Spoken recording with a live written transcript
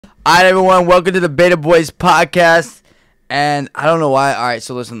All right, everyone, welcome to the Beta Boys podcast. And I don't know why. All right,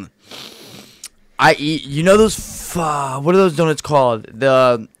 so listen. I eat, you know those, what are those donuts called?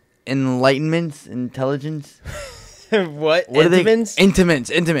 The Enlightenments? Intelligence? What are they? Intimates.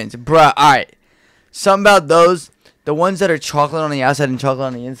 Bruh, all right. Something about those, the ones that are chocolate on the outside and chocolate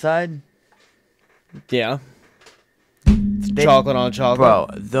on the inside. Yeah. Chocolate on chocolate. Bro,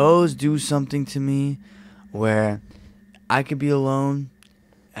 those do something to me where I could be alone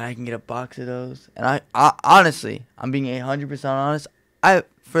and I can get a box of those. And I honestly, I'm being 100% honest.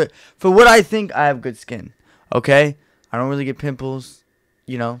 For what I think, I have good skin. Okay? I don't really get pimples.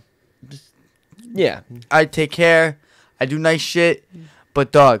 You know? Yeah. I take care. I do nice shit.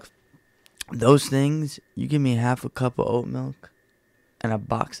 But, dog, those things, you give me half a cup of oat milk and a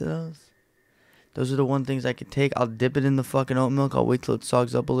box of those. Those are the one things I could take. I'll dip it in the fucking oat milk. I'll wait till it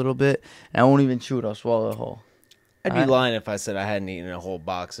sogs up a little bit. And I won't even chew it. I'll swallow it whole. I'd be lying if I said I hadn't eaten a whole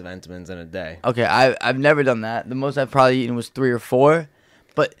box of Entenmann's in a day. Okay, I've never done that. The most I've probably eaten was 3 or 4.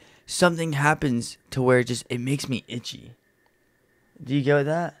 But something happens to where it makes me itchy. Do you get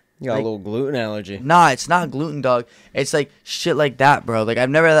that? You got a little gluten allergy. Nah, it's not gluten, dog. It's like shit like that, bro. Like, I've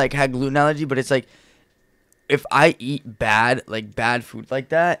never had gluten allergy, but it's like if I eat bad food like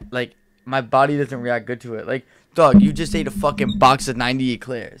that, like my body doesn't react good to it. Like, dog, you just ate a fucking box of 90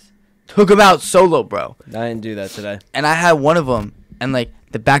 eclairs. Took them out solo, bro. I didn't do that today. And I had one of them, and like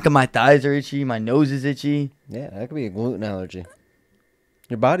the back of my thighs are itchy, my nose is itchy. Yeah, that could be a gluten allergy.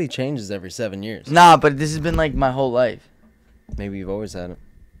 Your body changes every 7 years. Nah, but this has been like my whole life. Maybe you've always had it.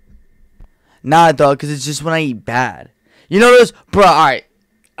 Nah, dog, because it's just when I eat bad. You know those? Bro, all right.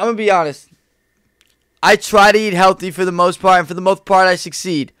 I'm going to be honest. I try to eat healthy for the most part, and for the most part, I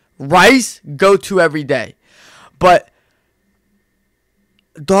succeed. Rice, go to every day. But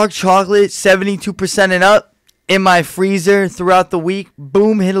dark chocolate, 72% and up, in my freezer throughout the week.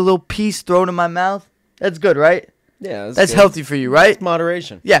 Boom, hit a little piece, throw it in my mouth. That's good, right? Yeah, that's healthy for you, right? It's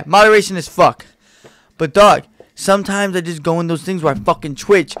moderation. Yeah, moderation is fuck. But dog, sometimes I just go in those things where I fucking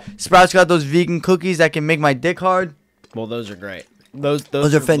twitch. Sprouts got those vegan cookies that can make my dick hard. Well, those are great. Those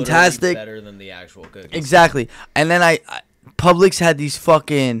are fantastic. Better than the actual cookies. Exactly. And then I Publix had these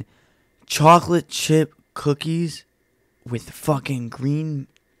fucking chocolate chip cookies with fucking green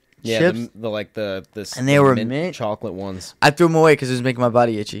chips. The and they were mint chocolate ones. I threw them away because it was making my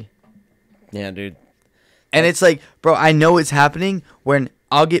body itchy. Yeah, dude. And it's like, bro, I know it's happening when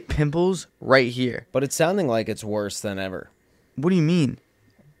I'll get pimples right here. But it's sounding like it's worse than ever. What do you mean?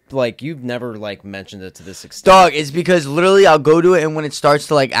 Like, you've never, mentioned it to this extent. Dog, it's because literally I'll go to it, and when it starts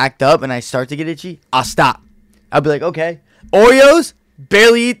to, act up and I start to get itchy, I'll stop. I'll be like, okay. Oreos,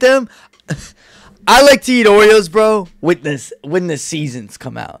 barely eat them. I like to eat Oreos, bro, when the seasons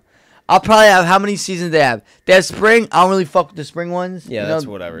come out. I'll probably have, how many seasons they have? They have spring. I don't really fuck with the spring ones. Yeah, that's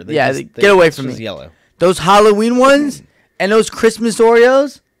whatever. Get away from me. Yellow. Those Halloween ones and those Christmas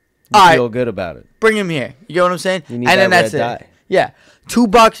Oreos. I feel good about it. Bring them here. You get what I'm saying? You need and then that's it. Yeah. 2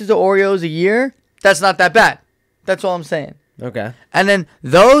 boxes of Oreos a year. That's not that bad. That's all I'm saying. Okay. And then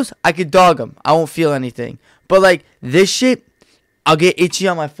those, I could dog them. I won't feel anything. But this shit, I'll get itchy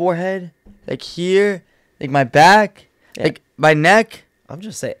on my forehead, here, my back, my neck. I'm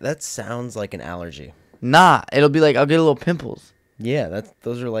just saying, that sounds like an allergy. Nah, it'll be I'll get little pimples. Yeah,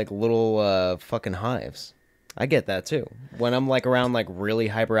 those are little fucking hives. I get that too. When I'm around really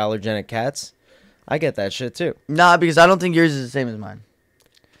hyperallergenic cats, I get that shit too. Nah, because I don't think yours is the same as mine.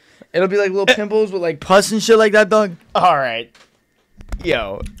 It'll be little pimples with pus and shit like that, dog. All right.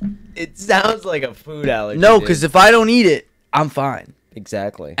 Yo, it sounds like a food allergy. No, because if I don't eat it, I'm fine.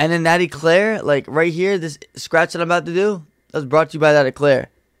 Exactly. And then that eclair, right here, this scratch that I'm about to do, that's brought to you by that eclair.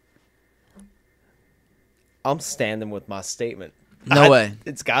 I'm standing with my statement. No way.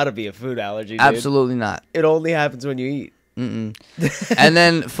 It's got to be a food allergy, dude. Absolutely not. It only happens when you eat. Mm-mm. And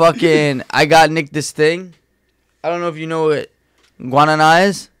then fucking, I got Nick this thing. I don't know if you know what guanana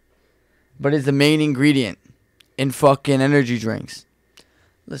is, but it's the main ingredient in fucking energy drinks.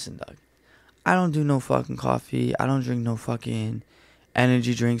 Listen, dog. I don't do no fucking coffee. I don't drink no fucking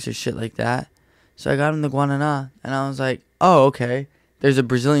energy drinks or shit like that. So I got him the guanana, and I was like, oh, okay. There's a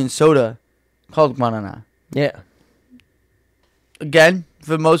Brazilian soda called guanana. Yeah. Again,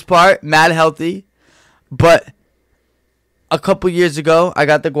 for the most part, mad healthy. But a couple years ago, I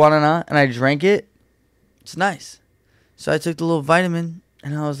got the guanana, and I drank it. It's nice. So I took the little vitamin,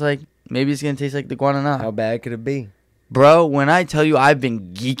 and I was like, maybe it's going to taste like the guanana. How bad could it be? Bro, when I tell you I've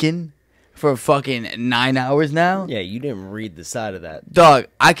been geeking for fucking 9 hours now. Yeah, you didn't read the side of that. Dog,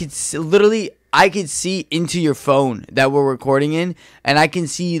 I could literally, I could see into your phone that we're recording in, and I can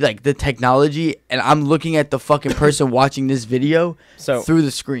see like the technology, and I'm looking at the fucking person watching this video through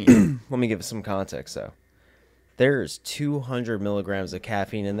the screen. Let me give some context though. There's 200 milligrams of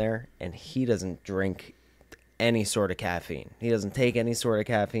caffeine in there, and he doesn't drink any sort of caffeine. He doesn't take any sort of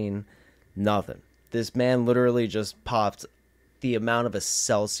caffeine, nothing. This man literally just popped the amount of a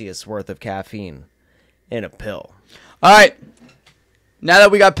Celsius worth of caffeine in a pill. All right. Now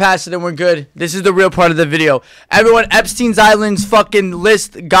that we got past it and we're good, this is the real part of the video. Everyone, Epstein's Island's fucking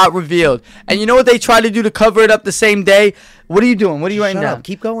list got revealed. And you know what they tried to do to cover it up the same day? What are you doing? What are you writing down?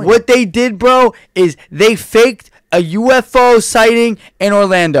 Keep going. What they did, bro, is they faked a UFO sighting in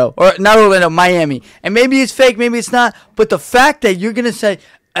Orlando. Or not Orlando, Miami. And maybe it's fake, maybe it's not. But the fact that you're going to say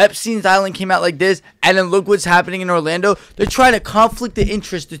Epstein's Island came out like this, and then look what's happening in Orlando. They're trying to conflict the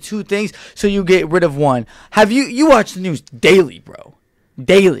interest of two things so you get rid of one. Have you watch the news daily, bro?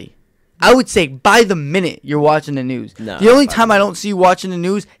 Daily. I would say by the minute you're watching the news. No, the only time I don't see you watching the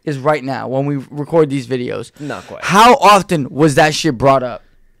news is right now when we record these videos. Not quite. How often was that shit brought up?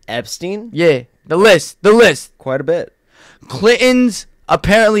 Epstein? Yeah, the list. Quite a bit. Clinton's,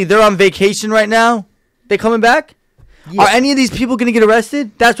 apparently they're on vacation right now. They coming back? Yeah. Are any of these people going to get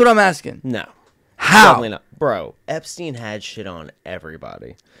arrested? That's what I'm asking. No. How? Definitely not. Bro, Epstein had shit on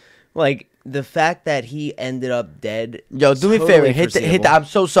everybody. Like, the fact that he ended up dead. Yo, do me a favor. Hit the. I'm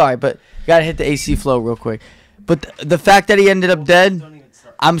so sorry, but you gotta hit the AC flow real quick. But the fact that he ended up dead,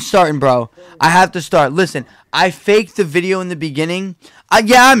 I'm starting, bro. I have to start. Listen, I faked the video in the beginning.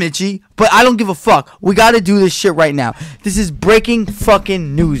 Yeah, I'm itchy, but I don't give a fuck. We gotta do this shit right now. This is breaking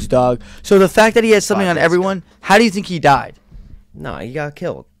fucking news, dog. So the fact that he has something on everyone, how do you think he died? No, he got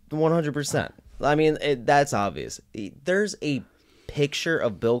killed. 100%. I mean, that's obvious. There's a picture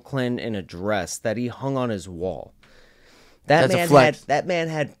of Bill Clinton in a dress that he hung on his wall. That man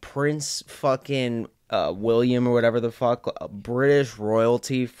had Prince fucking William or whatever the fuck, British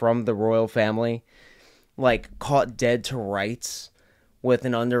royalty from the royal family, like caught dead to rights with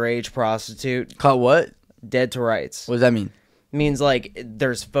an underage prostitute. Caught what? Dead to rights. What does that mean? It means like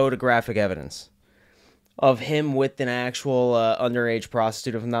there's photographic evidence of him with an actual underage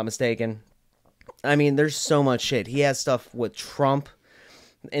prostitute, if I'm not mistaken. I mean, there's so much shit. He has stuff with Trump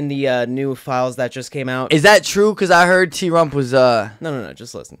in the new files that just came out. Is that true? Because I heard T-Rump was... No,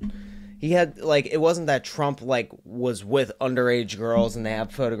 just listen. He had, like, it wasn't that Trump, like, was with underage girls and they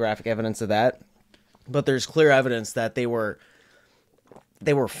have photographic evidence of that. But there's clear evidence that they were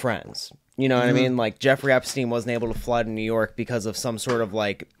friends. You know what I mean? Like, Jeffrey Epstein wasn't able to fly to New York because of some sort of,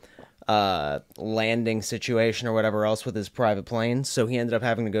 like, landing situation or whatever else with his private plane. So he ended up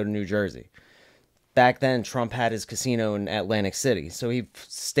having to go to New Jersey. Back then, Trump had his casino in Atlantic City, so he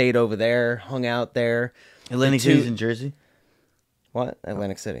stayed over there, hung out there. Atlantic City's in Jersey? What?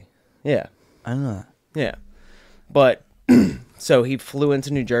 Atlantic City. Yeah. I don't know that. Yeah. But, so he flew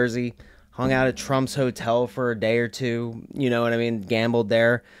into New Jersey, hung out at Trump's hotel for a day or two, you know what I mean, gambled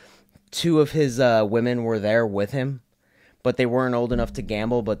there. 2 of his women were there with him, but they weren't old enough to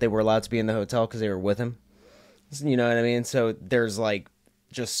gamble, but they were allowed to be in the hotel because they were with him. You know what I mean? So there's, like,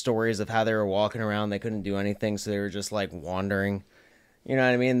 just stories of how they were walking around. They couldn't do anything, so they were just like wandering. You know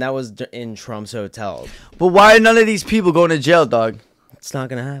what I mean? That was in Trump's hotel. But why are none of these people going to jail, dog? It's not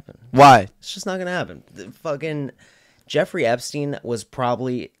gonna happen. Why? It's just not gonna happen. Fucking Jeffrey Epstein was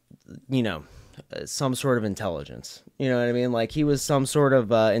probably, you know, some sort of intelligence. You know what I mean? Like, he was some sort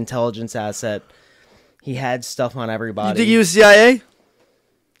of intelligence asset. He had stuff on everybody. You think he was CIA?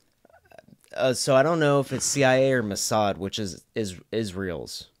 So I don't know if it's CIA or Mossad, which is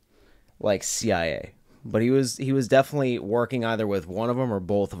Israel's, like, CIA. But he was definitely working either with one of them or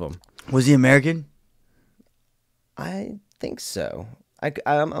both of them. Was he American? I think so.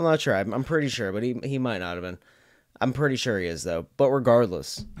 I'm not sure. I'm pretty sure, but he might not have been. I'm pretty sure he is, though. But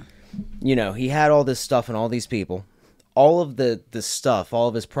regardless, you know, he had all this stuff and all these people. All of the stuff, all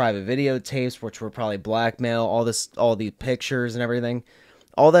of his private videotapes, which were probably blackmail, all the pictures and everything.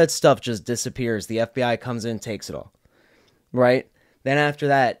 All that stuff just disappears. The FBI comes in and takes it all. Right? Then after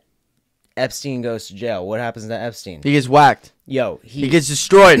that, Epstein goes to jail. What happens to Epstein? He gets whacked. Yo, he gets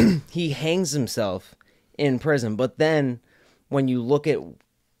destroyed. He hangs himself in prison. But then when you look at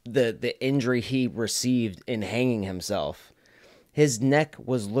the injury he received in hanging himself, his neck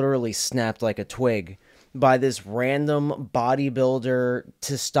was literally snapped like a twig by this random bodybuilder,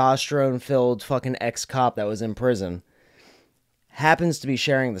 testosterone-filled fucking ex-cop that was in prison. Happens to be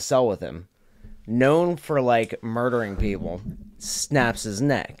sharing the cell with him, known for, like, murdering people, snaps his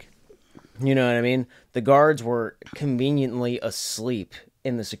neck. You know what I mean? The guards were conveniently asleep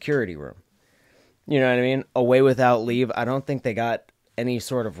in the security room. You know what I mean? Away without leave. I don't think they got any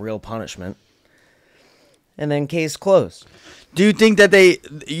sort of real punishment. and then case closed. Do you think that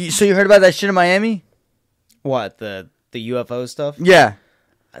so you heard about that shit in Miami? What, the UFO stuff? Yeah.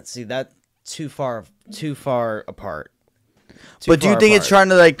 See, that too far apart. But do you think it's trying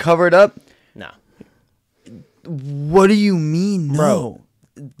to like cover it up? No. What do you mean, no? Bro,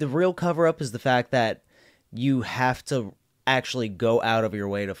 the real cover up is the fact that you have to actually go out of your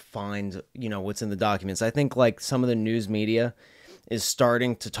way to find, what's in the documents. I think like some of the news media is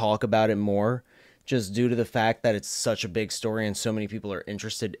starting to talk about it more just due to the fact that it's such a big story and so many people are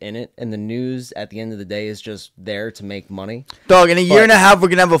interested in it. And the news at the end of the day is just there to make money. Dog, in a year and a half, we're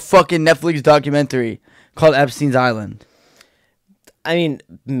going to have a fucking Netflix documentary called Epstein's Island. I mean,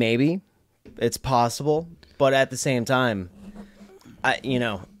 maybe it's possible, but at the same time,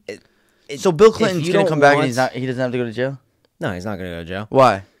 so Bill Clinton's going to come back and he doesn't have to go to jail? No, he's not going to go to jail.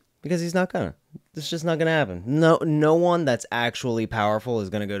 Why? Because he's not gonna. It's just not gonna happen. No one that's actually powerful is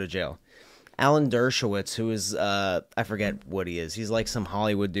gonna go to jail. Alan Dershowitz, who is I forget what he is. He's like some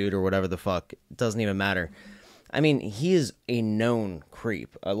Hollywood dude or whatever the fuck. It doesn't even matter. I mean, he is a known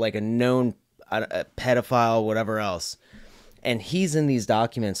creep, like a known pedophile, whatever else. And he's in these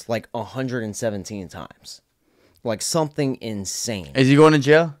documents like 117 times, like something insane. Is he going to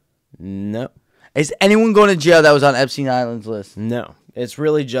jail? No. Is anyone going to jail that was on Epstein Island's list? No. It's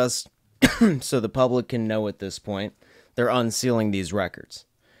really just so the public can know at this point. They're unsealing these records.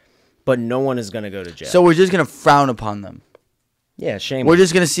 But no one is going to go to jail. So we're just going to frown upon them. Yeah, shame. We're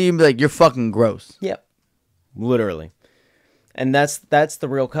just going to see him like, you're fucking gross. Yep. Literally. And that's the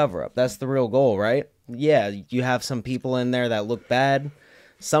real cover-up. That's the real goal, right? Yeah, you have some people in there that look bad.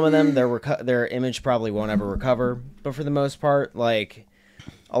 Some of them, their image probably won't ever recover. But for the most part, like...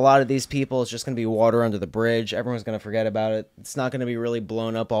 a lot of these people, it's just going to be water under the bridge. Everyone's going to forget about it. It's not going to be really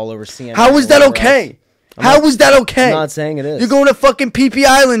blown up all over CNN. How is that okay? How is that okay? I'm not saying it is. You're going to fucking PP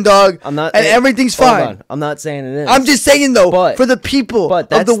Island, dog. I'm not, and everything's fine. On. I'm not saying it is. I'm just saying, though, for the people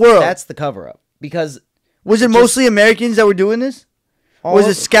of the world. That's the cover-up. Because... was it mostly Americans that were doing this? Or was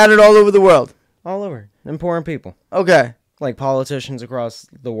it scattered all over the world? All over. Important people. Okay. Like politicians across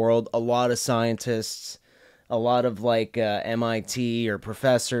the world. A lot of scientists... a lot of like MIT or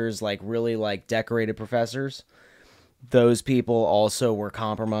professors, like really like decorated professors. Those people also were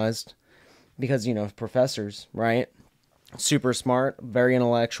compromised because, professors, right? Super smart, very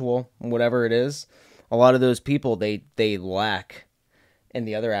intellectual, whatever it is. A lot of those people, they lack in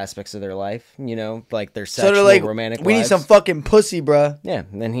the other aspects of their life, like their sexual, romantic lives. We need some fucking pussy, bruh. Yeah,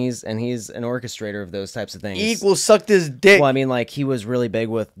 and he's an orchestrator of those types of things. Equal suck this dick. Well, I mean, like, he was really big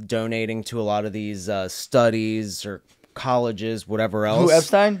with donating to a lot of these studies or colleges, whatever else. Who,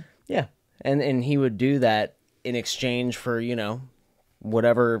 Epstein? Yeah, and he would do that in exchange for,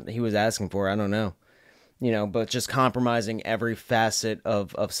 whatever he was asking for. I don't know. But just compromising every facet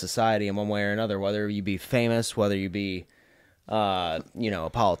of society in one way or another, whether you be famous, whether you be... a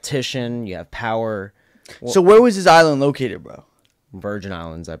politician, you have power. Well, so where was his island located, bro? Virgin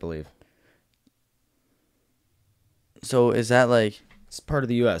Islands, I believe. So is that like... it's part of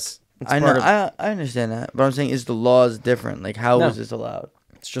the U.S. I know, I understand that, but I'm saying, is the laws different? Like, how is this allowed?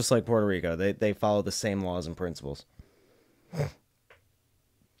 It's just like Puerto Rico. They follow the same laws and principles.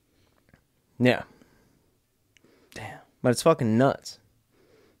 Yeah. Damn. But it's fucking nuts.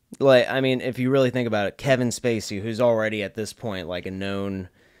 Like, I mean, if you really think about it, Kevin Spacey, who's already at this point like a known,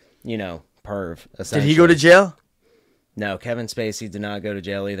 perv, essentially. Did he go to jail? No, Kevin Spacey did not go to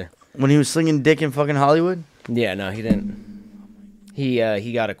jail either. When he was slinging dick in fucking Hollywood? Yeah, no, he didn't.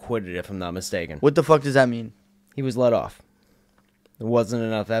 He got acquitted, if I'm not mistaken. What the fuck does that mean? He was let off. There wasn't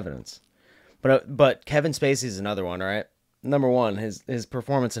enough evidence. But Kevin Spacey's another one, right? Number one, his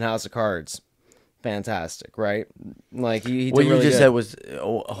performance in House of Cards, fantastic, right? Like he did what you really just good. said was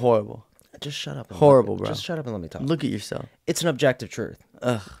horrible. Just shut up. Horrible, bro. Just shut up and let me talk. Look at yourself. It's an objective truth.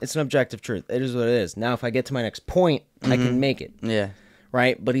 Ugh. It's an objective truth. It is what it is. Now, if I get to my next point, I can make it. Yeah.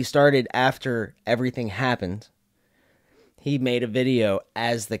 Right? But he started after everything happened. He made a video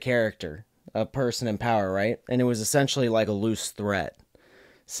as the character, a person in power, right? And it was essentially like a loose threat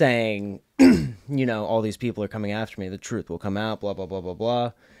saying, all these people are coming after me. The truth will come out, blah, blah, blah, blah,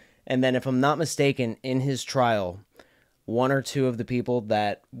 blah. And then if I'm not mistaken, in his trial, one or two of the people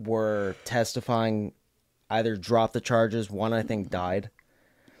that were testifying either dropped the charges. One, I think, died.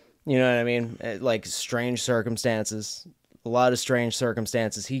 You know what I mean? Like, strange circumstances. A lot of strange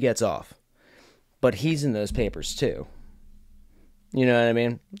circumstances. He gets off. But he's in those papers, too. You know what I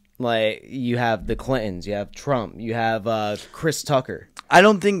mean? Like, you have the Clintons. You have Trump. You have Chris Tucker. I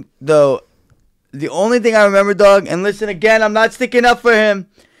don't think, though, the only thing I remember, dog, and listen again, I'm not sticking up for him,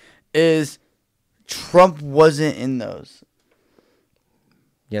 is Trump wasn't in those.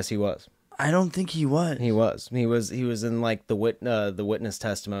 Yes, he was. I don't think he was. He was. He was in like the witness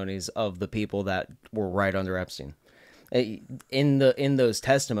testimonies of the people that were right under Epstein. In those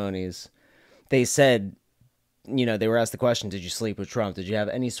testimonies, they said, you know, they were asked the question, did you sleep with Trump? Did you have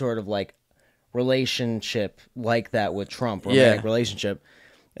any sort of like relationship like that with Trump, romantic relationship?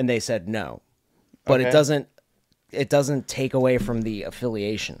 And they said no. But it doesn't take away from the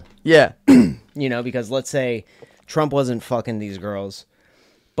affiliation. Yeah. You know, because let's say Trump wasn't fucking these girls,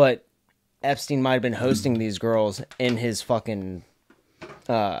 but Epstein might have been hosting these girls in his fucking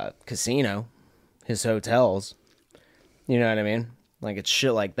casino, his hotels. You know what I mean? Like, it's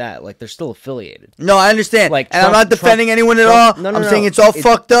shit like that. Like, they're still affiliated. No, I understand. Like, and I'm not defending anyone at all. No, I'm saying it's all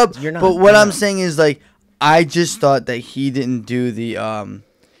fucked up. You're not, but what I'm saying is, like, I just thought that he didn't do the...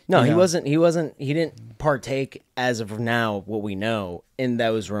 No, he wasn't. He didn't partake, as of now, what we know, in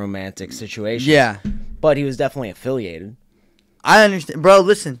those romantic situations. Yeah. But he was definitely affiliated. I understand. Bro,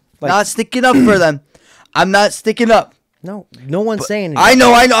 listen. Like, not sticking up for them. I'm not sticking up. No one's saying anything. I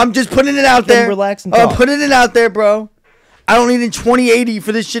know. I'm just putting it out there. Relax and talk. I'm putting it out there, bro. I don't need a 2080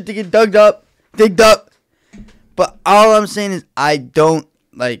 for this shit to get digged up. But all I'm saying is I don't,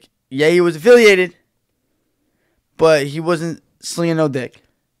 like, yeah, he was affiliated, but he wasn't slinging no dick.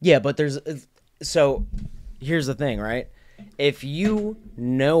 Yeah, but so here's the thing, right? If you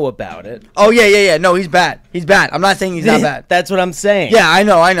know about it... Oh, yeah. No, he's bad. He's bad. I'm not saying he's not bad. That's what I'm saying. Yeah, I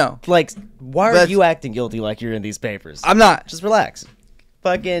know. Like, why are you acting guilty like you're in these papers? I'm not. Just relax.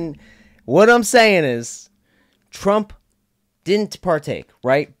 Fucking... What I'm saying is, Trump didn't partake,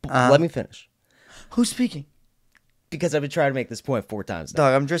 right? Let me finish. Who's speaking? Because I've been trying to make this point 4 times now.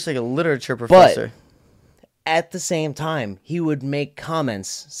 Dog, I'm just like a literature professor. But at the same time, he would make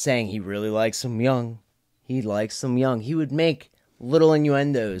comments saying he really likes them young. He likes them young. He would make little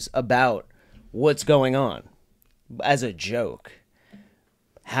innuendos about what's going on as a joke.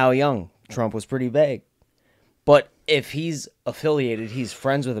 How young? Trump was pretty vague. But if he's affiliated, he's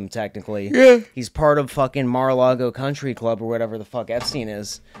friends with him technically. Yeah. He's part of fucking Mar-a-Lago Country Club or whatever the fuck Epstein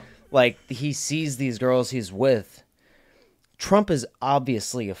is. Like, he sees these girls he's with. Trump is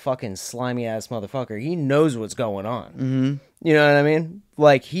obviously a fucking slimy-ass motherfucker. He knows what's going on. Mm-hmm. You know what I mean?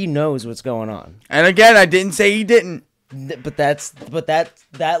 Like, he knows what's going on. And again, I didn't say he didn't. But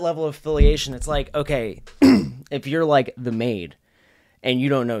that level of affiliation, it's like, okay, if you're like the maid and you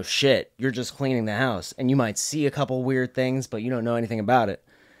don't know shit, you're just cleaning the house and you might see a couple weird things, but you don't know anything about it.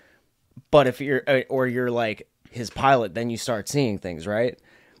 But if you're like his pilot, then you start seeing things, right?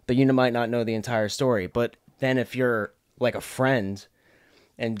 But you might not know the entire story. But then if you're like a friend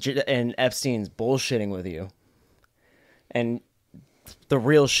and Epstein's bullshitting with you, and the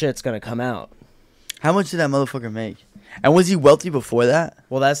real shit's gonna come out. How much did that motherfucker make? And was he wealthy before that?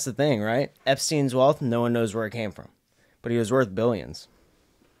 Well, that's the thing, right? Epstein's wealth, no one knows where it came from. But he was worth billions.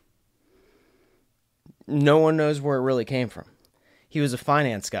 No one knows where it really came from. He was a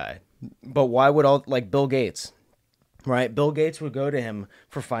finance guy. But why would like Bill Gates, right? Bill Gates would go to him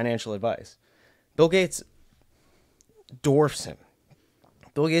for financial advice. Bill Gates dwarfs him.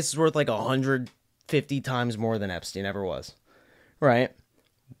 Bill Gates is worth like 150 times more than Epstein ever was. Right?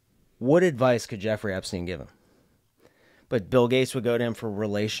 What advice could Jeffrey Epstein give him? But Bill Gates would go to him for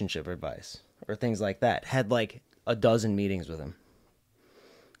relationship advice or things like that. Had like a dozen meetings with him.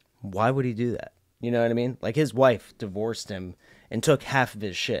 Why would he do that? You know what I mean? Like, his wife divorced him and took half of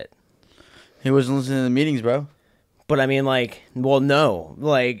his shit. He wasn't listening to the meetings, bro. But I mean, like, well, no.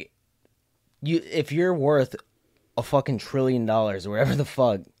 Like, if you're worth a fucking $1 trillion or whatever the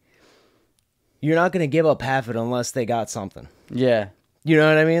fuck, you're not going to give up half it unless they got something. Yeah. You know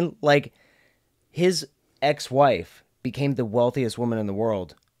what I mean? Like, his ex-wife became the wealthiest woman in the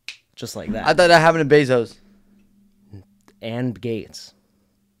world just like that. I thought that happened to Bezos. And Gates.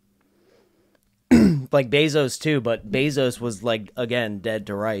 Like Bezos too, but Bezos was like, again, dead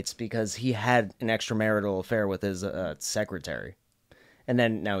to rights because he had an extramarital affair with his secretary. And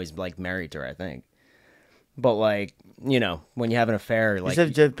then now he's like married to her, I think. But like, you know, when you have an affair, like...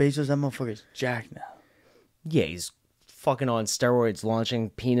 Except Jeff Bezos, that motherfucker's jacked now. Yeah, he's fucking on steroids launching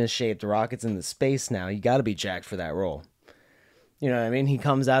penis-shaped rockets into space now. You gotta be jacked for that role. You know what I mean? He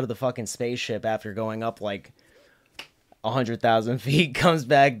comes out of the fucking spaceship after going up like 100,000 feet, comes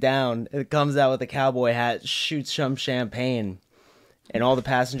back down, it comes out with a cowboy hat, shoots some champagne, and all the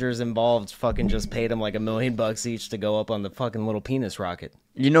passengers involved fucking just paid him like $1 million each to go up on the fucking little penis rocket.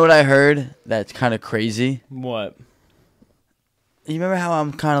 You know what I heard that's kind of crazy? What? You remember how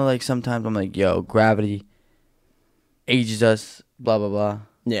I'm kind of like, sometimes I'm like, yo, gravity ages us, blah, blah, blah.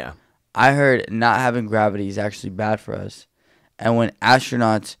 Yeah. I heard not having gravity is actually bad for us. And when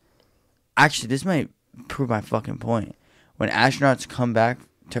astronauts... Actually, this might prove my fucking point. When astronauts come back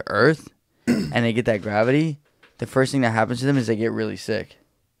to Earth, and they get that gravity, the first thing that happens to them is they get really sick.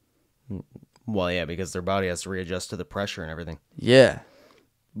 Well, yeah, because their body has to readjust to the pressure and everything. Yeah.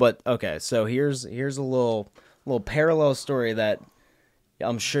 But okay, so here's a little parallel story that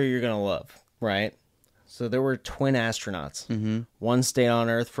I'm sure you're gonna love, right? So there were twin astronauts. Mm-hmm. One stayed on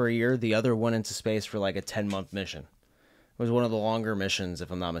Earth for a year. The other went into space for like a 10-month mission. It was one of the longer missions,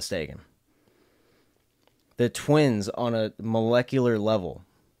 if I'm not mistaken. The twins, on a molecular level,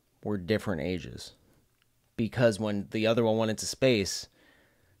 were different ages. Because when the other one went into space,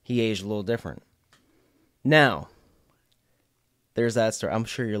 he aged a little different. Now, there's that story. I'm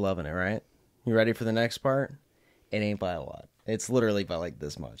sure you're loving it, right? You ready for the next part? It ain't by a lot. It's literally by like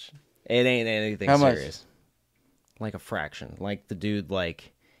this much. It ain't anything How much? serious. Like a fraction. Like the dude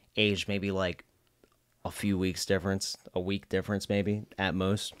like aged maybe like a few weeks difference, a week difference maybe at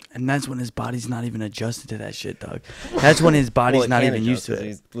most. And that's when his body's not even adjusted to that shit, dog. That's when his body's not even used to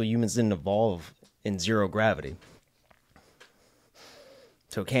it. Well, humans didn't evolve in zero gravity.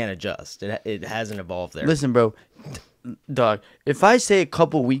 So it can't adjust. It hasn't evolved there. Listen, bro. Dog, if I say a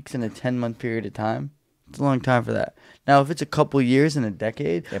couple weeks in a 10-month period of time, it's a long time for that. Now, if it's a couple years in a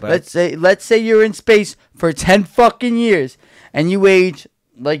decade, yeah, let's say you're in space for 10 fucking years and you age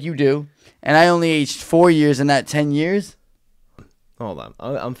like you do, and I only aged 4 years in that 10 years. Hold on.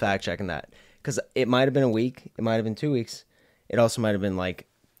 I'm fact checking that. Because it might have been a week. It might have been 2 weeks. It also might have been like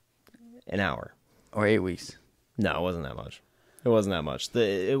an hour. Or 8 weeks. No, it wasn't that much. It wasn't that much.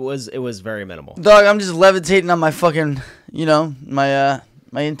 It was very minimal. Dog, I'm just levitating on my fucking, my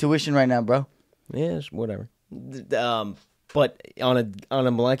intuition right now, bro. Yeah, whatever. But on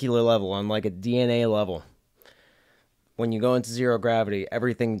a molecular level, on like a DNA level, when you go into zero gravity,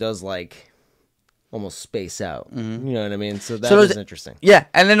 everything does like almost space out. Mm-hmm. You know what I mean? So that is interesting. Yeah,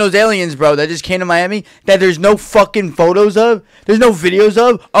 and then those aliens, bro, that just came to Miami, that there's no fucking photos of, there's no videos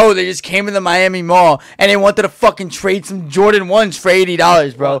of. Oh, they just came to the Miami Mall and they wanted to fucking trade some Jordan 1s for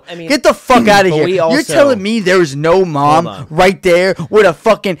 $80, bro. Well, I mean, get the fuck out of here. You're telling me there's no mom right there with a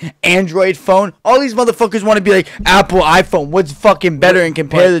fucking Android phone? All these motherfuckers want to be like, Apple, iPhone, what's fucking better and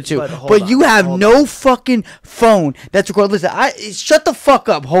compare the two? But you have no fucking phone that's recorded. Listen, shut the fuck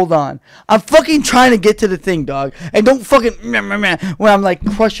up. Hold on. I'm fucking trying to get to the thing, dog, and don't fucking when I'm like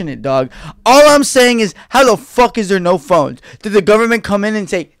crushing it, dog. All I'm saying is, how the fuck is there no phones? Did the government come in and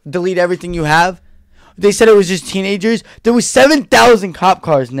say delete everything you have? They said it was just teenagers. There was 7,000 cop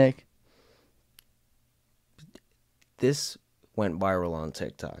cars, Nick. This went viral on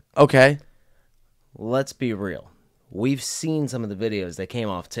TikTok. Okay, let's be real. We've seen some of the videos that came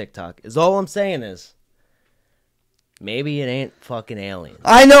off TikTok. Is all I'm saying is, maybe it ain't fucking aliens.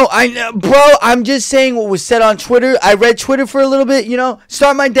 I know, bro. I'm just saying what was said on Twitter. I read Twitter for a little bit,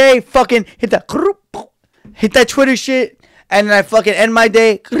 start my day, fucking hit that Twitter shit, and then I fucking end my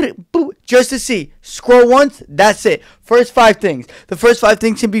day just to see. Scroll once, that's it. First 5 things. The first 5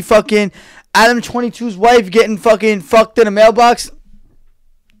 things can be fucking Adam 22's wife getting fucking fucked in a mailbox.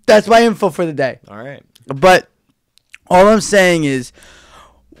 That's my info for the day. All right. But all I'm saying is,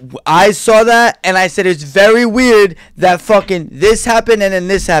 I saw that and I said it's very weird that fucking this happened and then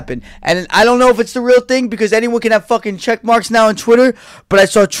this happened. And I don't know if it's the real thing because anyone can have fucking check marks now on Twitter. But I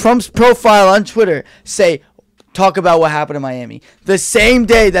saw Trump's profile on Twitter say, talk about what happened in Miami. The same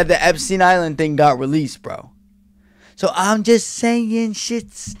day that the Epstein Island thing got released, bro. So I'm just saying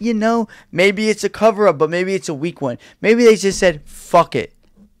shit's, maybe it's a cover up, but maybe it's a weak one. Maybe they just said, fuck it.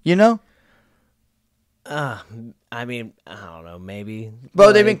 I mean, I don't know, maybe.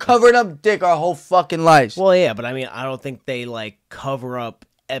 Bro, they've been covering up dick our whole fucking lives. Well, yeah, but I mean, I don't think they, cover up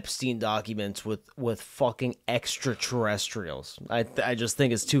Epstein documents with fucking extraterrestrials. I just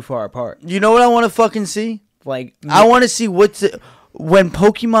think it's too far apart. You know what I want to fucking see? I want to see when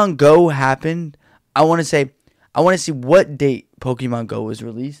Pokemon Go happened, I want to see what date Pokemon Go was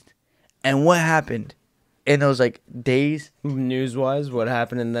released and what happened in those days. News-wise, what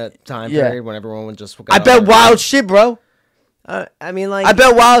happened in that time period when everyone just I bet wild shit, bro. I mean, I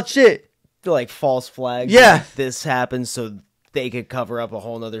bet wild shit. False flags. Yeah. This happened so they could cover up a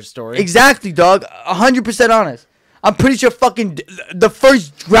whole nother story. Exactly, dog. 100% honest. I'm pretty sure fucking the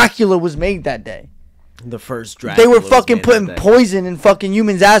first Dracula was made that day. The first Dracula. They were fucking putting poison in fucking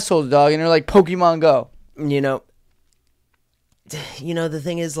humans' assholes, dog, and they're like, Pokemon Go. The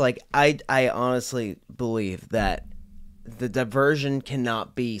thing is, I honestly believe that the diversion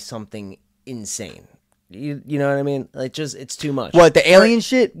cannot be something insane. You know what I mean? It's too much. What, the alien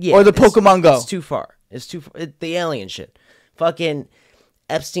shit? Yeah, or the Pokemon Go? It's too far. The alien shit. Fucking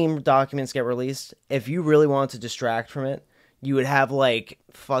Epstein documents get released. If you really want to distract from it, you would have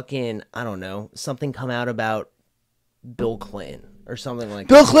fucking, I don't know, something come out about Bill Clinton or something like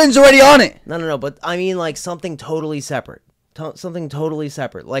Bill that. Clinton's already on it. No, but I mean like something totally separate. Something totally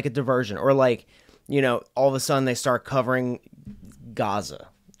separate, like a diversion, or like, you know, all of a sudden they start covering Gaza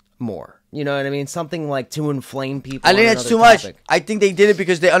more. You know what I mean? Something like to inflame people. I think that's too much. I think they did it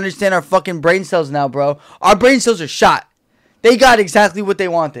because they understand our fucking brain cells now, bro. Our brain cells are shot. They got exactly what they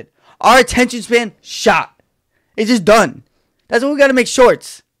wanted. Our attention span, shot. It's just done. That's what we got to make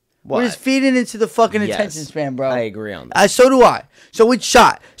shorts. What? We're just feeding into the fucking attention span, bro. I agree on that. So do I. So it's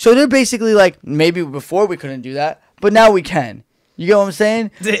shot. So they're basically like, maybe before we couldn't do that, but now we can. You get what I'm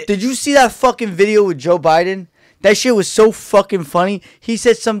saying? Did you see that fucking video with Joe Biden? That shit was so fucking funny. He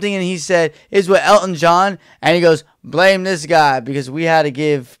said something and he said, "Is what Elton John," and he goes, "Blame this guy because we had to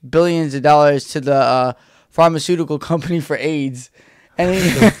give billions of dollars to the pharmaceutical company for AIDS." And,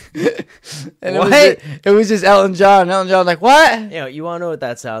 and it was just Elton John. And Elton John was like, "What?" You know, you want to know what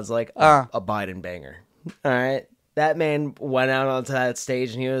that sounds like? A Biden banger. All right. That man went out onto that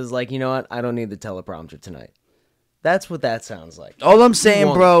stage and he was like, you know what? I don't need the teleprompter tonight. That's what that sounds like. All I'm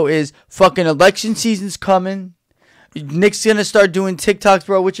saying, bro, is fucking election season's coming. Nick's gonna start doing TikToks,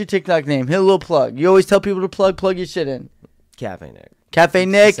 bro. What's your TikTok name? Hit a little plug. You always tell people to plug your shit in. Cafe Nick. Cafe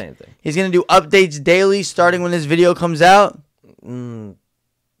Nick. Same thing. He's gonna do updates daily, starting when this video comes out. Not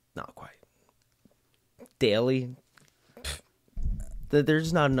quite. Daily.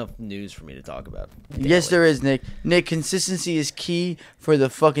 There's not enough news for me to talk about. Daily. Yes, there is, Nick. Nick, consistency is key for the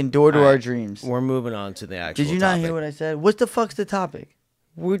fucking door to our dreams. We're moving on to the actual. Did you not hear what I said? What the fuck's the topic?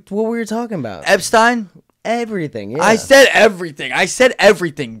 What we were talking about? Epstein. Everything. Yeah. I said everything. I said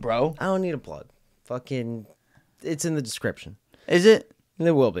everything, bro. I don't need a plug. Fucking, it's in the description. Is it? It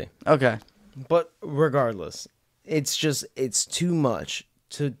will be. Okay. But regardless, it's too much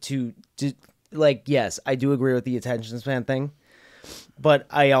to like. Yes, I do agree with the attention span thing, but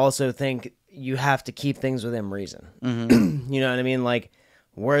I also think you have to keep things within reason. Mm-hmm. You know what I mean? Like,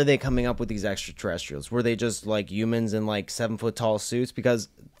 where are they coming up with these extraterrestrials? Were they just like humans in like 7-foot tall suits? Because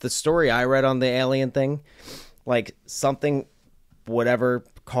the story I read on the alien thing, like something, whatever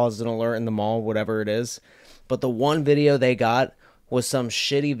caused an alert in the mall, whatever it is. But the one video they got was some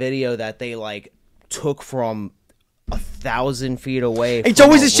shitty video that they like took from 1,000 feet away. It's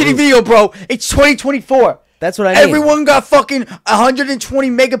always a shitty video, bro. It's 2024. That's what I mean. Everyone got fucking 120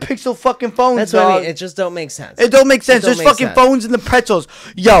 megapixel fucking phones. That's dog. what I mean. It just don't make sense. It don't make sense. There's fucking phones in the pretzels.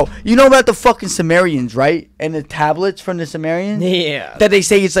 Yo, you know about the fucking Sumerians, right? And the tablets from the Sumerians? Yeah. That they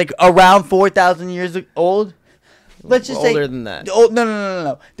say it's like around 4,000 years old? Let's just say older than that.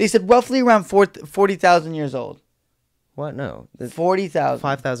 No. They said roughly around 40,000 years old. What? No. 40,000.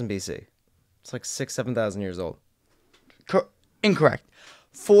 5,000 BC. It's like 7,000 years old. Incorrect.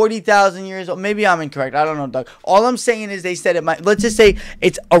 40,000 years old. Maybe I'm incorrect. I don't know, Doug. All I'm saying is they said it might. Let's just say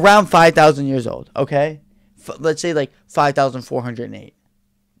it's around 5,000 years old. Okay, let's say like 5,408.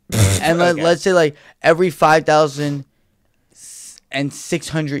 And okay. let's say like every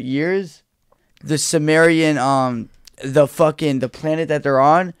 5,600 years, the Sumerian the planet that they're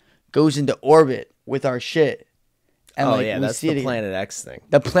on goes into orbit with our shit. And oh yeah, that's the Planet X thing.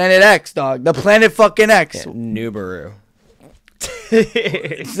 The Planet X, dog. The Planet fucking X. Yeah, Nubaru.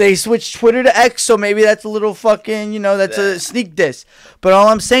 They switched Twitter to X, so maybe that's a little fucking, that's a sneak diss. But all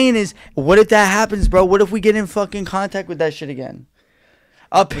I'm saying is, what if that happens, bro? What if we get in fucking contact with that shit again?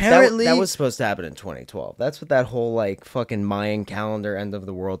 Apparently, that was supposed to happen in 2012. That's what that whole like fucking Mayan calendar end of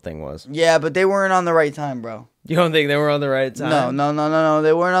the world thing was. Yeah, but they weren't on the right time, bro. You don't think they were on the right time? No.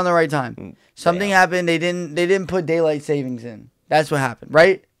 They weren't on the right time. Something happened. They didn't put daylight savings in. That's what happened,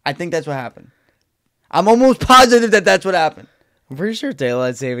 right? I think that's what happened. I'm almost positive that that's what happened. I'm pretty sure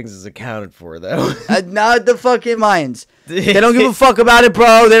daylight savings is accounted for, though. Not the fucking Mayans. They don't give a fuck about it,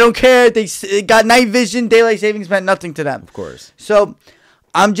 bro. They don't care. They got night vision. Daylight savings meant nothing to them. Of course. So,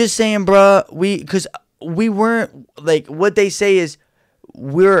 I'm just saying, bro, because we weren't, like, what they say is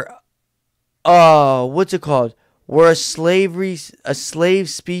we're, what's it called? We're a slave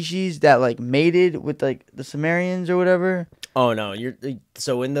species that, like, mated with, like, the Sumerians or whatever. Oh no!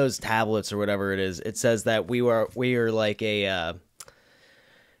 So in those tablets or whatever it is, it says that we are like a.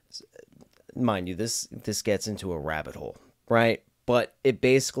 Mind you, this gets into a rabbit hole, right? But it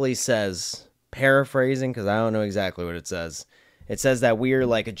basically says, paraphrasing, because I don't know exactly what it says. It says that we are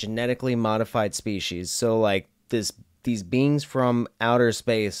like a genetically modified species. So like these beings from outer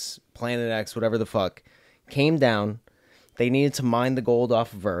space, Planet X, whatever the fuck, came down. They needed to mine the gold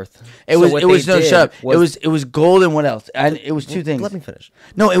off of Earth. It was gold and what else? And it was two things. Let me finish.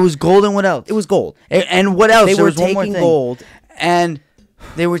 No, it was gold and what else? It was gold. And what else? They were taking gold. And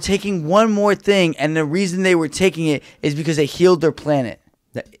they were taking one more thing. And the reason they were taking it is because they healed their planet.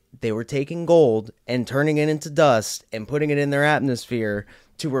 They were taking gold and turning it into dust and putting it in their atmosphere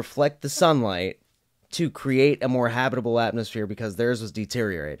to reflect the sunlight to create a more habitable atmosphere because theirs was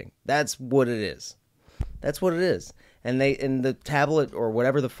deteriorating. That's what it is. That's what it is. And they, in the tablet or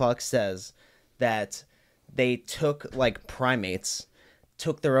whatever the fuck says that they took like primates,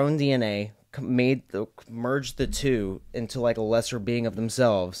 took their own DNA, merged the two into like a lesser being of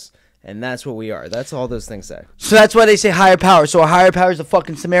themselves. And that's what we are. That's all those things say. So that's why they say higher power. So a higher power is the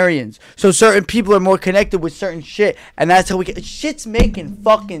fucking Sumerians. So certain people are more connected with certain shit. And that's how we get... Shit's making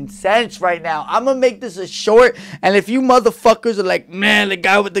fucking sense right now. I'm going to make this a short. And if you motherfuckers are like, man, the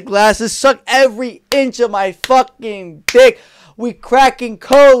guy with the glasses, suck every inch of my fucking dick. We cracking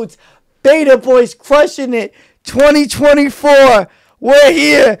codes. Beta boys crushing it. 2024. We're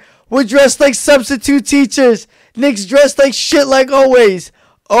here. We're dressed like substitute teachers. Nick's dressed like shit like always.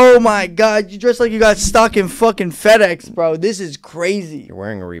 Oh my god, you dress like you got stock in fucking FedEx, bro. This is crazy. You're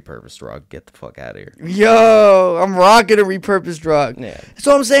wearing a repurposed rug. Get the fuck out of here. Yo, I'm rocking a repurposed rug. Yeah. That's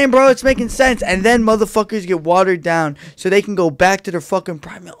what I'm saying, bro. It's making sense. And then motherfuckers get watered down so they can go back to their fucking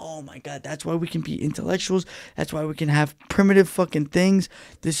prime. Oh my god, that's why we can be intellectuals. That's why we can have primitive fucking things.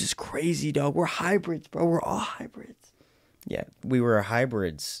 This is crazy, dog. We're hybrids, bro. We're all hybrids. Yeah, we were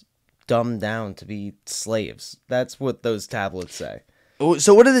hybrids dumbed down to be slaves. That's what those tablets say.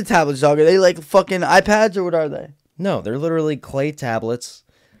 So what are the tablets, dog? Are they like fucking iPads or what are they? No, they're literally clay tablets,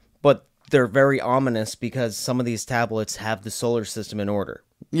 but they're very ominous because some of these tablets have the solar system in order.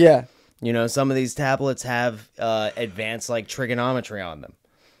 Yeah. You know, some of these tablets have advanced like trigonometry on them.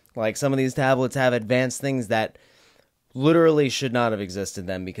 Like some of these tablets have advanced things that literally should not have existed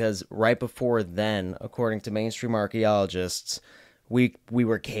then because right before then, according to mainstream archaeologists, we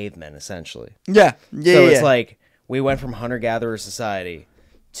were cavemen essentially. Yeah. So it's like we went from hunter-gatherer society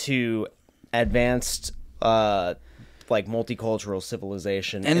to advanced, like multicultural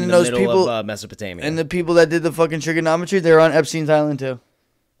civilization and in the those middle people, of Mesopotamia. And the people that did the fucking trigonometry, they're on Epstein's Island too.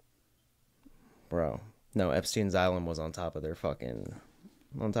 Bro, no, Epstein's Island was on top of their fucking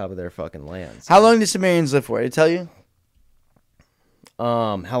lands. How long did Sumerians live for? Did it tell you?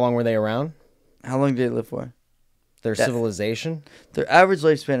 How long were they around? How long did they live for? Their civilization? Their average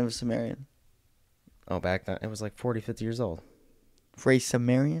lifespan of a Sumerian. Oh, back then it was like 40, 50 years old. For a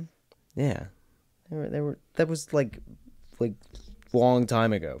Sumerian? Yeah, they were. That was like long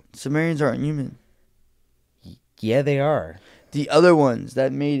time ago. Sumerians aren't human. Yeah, they are. The other ones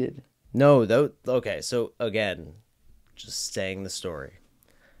that mated. No, though. Okay, so again, just saying the story.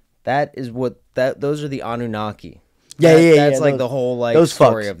 That is what those are the Anunnaki. That's like the whole like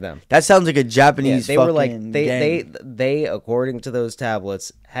story of them. That sounds like a Japanese. Yeah, they were like they according to those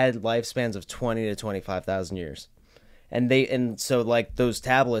tablets had lifespans of 20 to 25,000 years, and so like those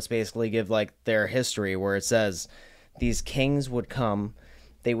tablets basically give like their history where it says these kings would come,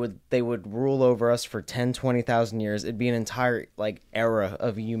 they would rule over us for 10, 20,000 years. It'd be an entire like era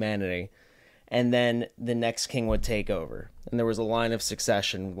of humanity, and then the next king would take over, and there was a line of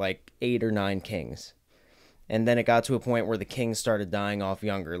succession like 8 or 9 kings. And then it got to a point where the kings started dying off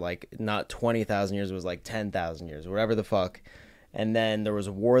younger, like not 20,000 years, it was like 10,000 years, whatever the fuck. And then there was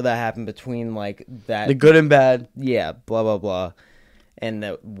a war that happened between like that. The good and bad. Yeah, blah, blah, blah. And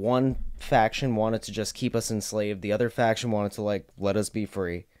that one faction wanted to just keep us enslaved. The other faction wanted to like let us be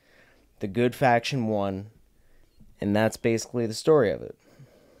free. The good faction won. And that's basically the story of it.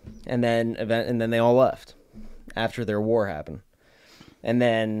 And then they all left after their war happened. And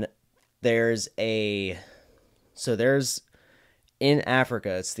then there's in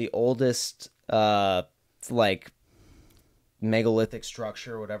Africa, it's the oldest, like, megalithic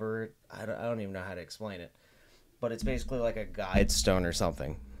structure, whatever. I don't even know how to explain it. But it's basically like a guide stone or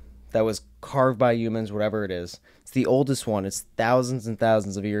something that was carved by humans, whatever it is. It's the oldest one. It's thousands and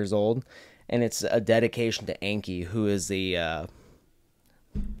thousands of years old. And it's a dedication to Enki, who is the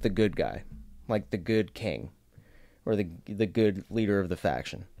good guy. Like, the good king. Or the good leader of the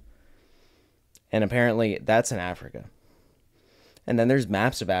faction. And apparently that's in Africa. And then there's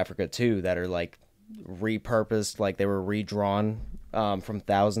maps of Africa too that are like repurposed, like they were redrawn from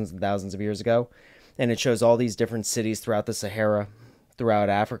thousands and thousands of years ago. And it shows all these different cities throughout the Sahara, throughout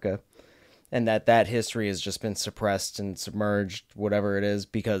Africa. And that history has just been suppressed and submerged, whatever it is,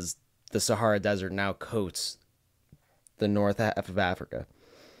 because the Sahara Desert now coats the north half of Africa.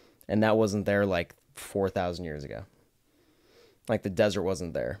 And that wasn't there like 4,000 years ago. Like the desert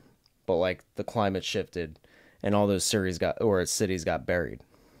wasn't there. But like the climate shifted, and all those cities got buried.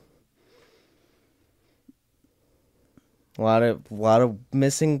 A lot of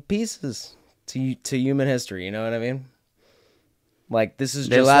missing pieces to human history. You know what I mean? Like this is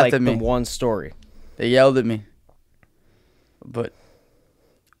just like the one story. They yelled at me, but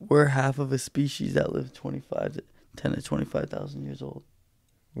we're half of a species that live 10 to 25,000 years old.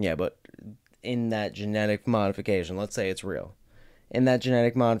 Yeah, but in that genetic modification, let's say it's real. In that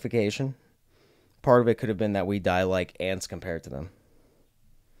genetic modification, part of it could have been that we die like ants compared to them.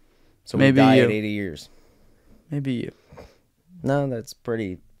 So maybe we die at 80 years. Maybe you. No, that's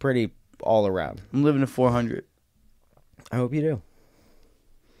pretty all around. I'm living to 400. I hope you do.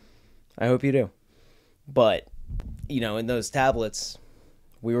 I hope you do. But, you know, in those tablets,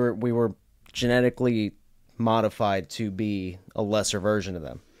 we were genetically modified to be a lesser version of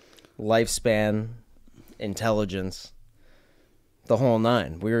them. Lifespan, intelligence, the whole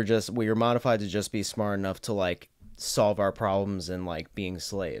nine. We were modified to just be smart enough to like solve our problems and like being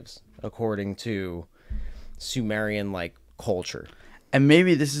slaves, according to Sumerian like culture. And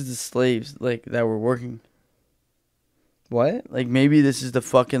maybe this is the slaves like that were working. What? Like maybe this is the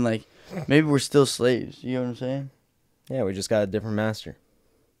fucking like maybe we're still slaves. You know what I'm saying? Yeah, we just got a different master.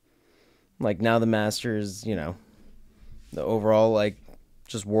 Like now the master is, you know, the overall like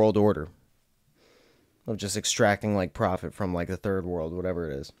just world order of just extracting like profit from like the third world, whatever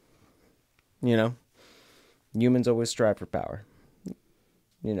it is. You know? Humans always strive for power.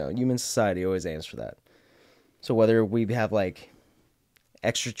 You know, human society always aims for that. So whether we have like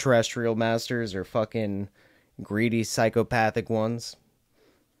extraterrestrial masters or fucking greedy psychopathic ones,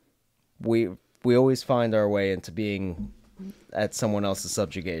 we always find our way into being at someone else's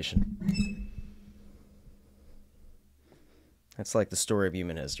subjugation. That's like the story of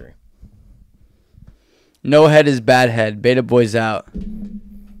human history. No head is bad head. Beta boys out.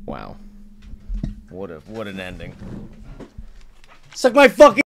 Wow. What an ending. Suck my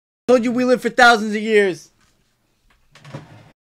fucking. Told you we live for thousands of years.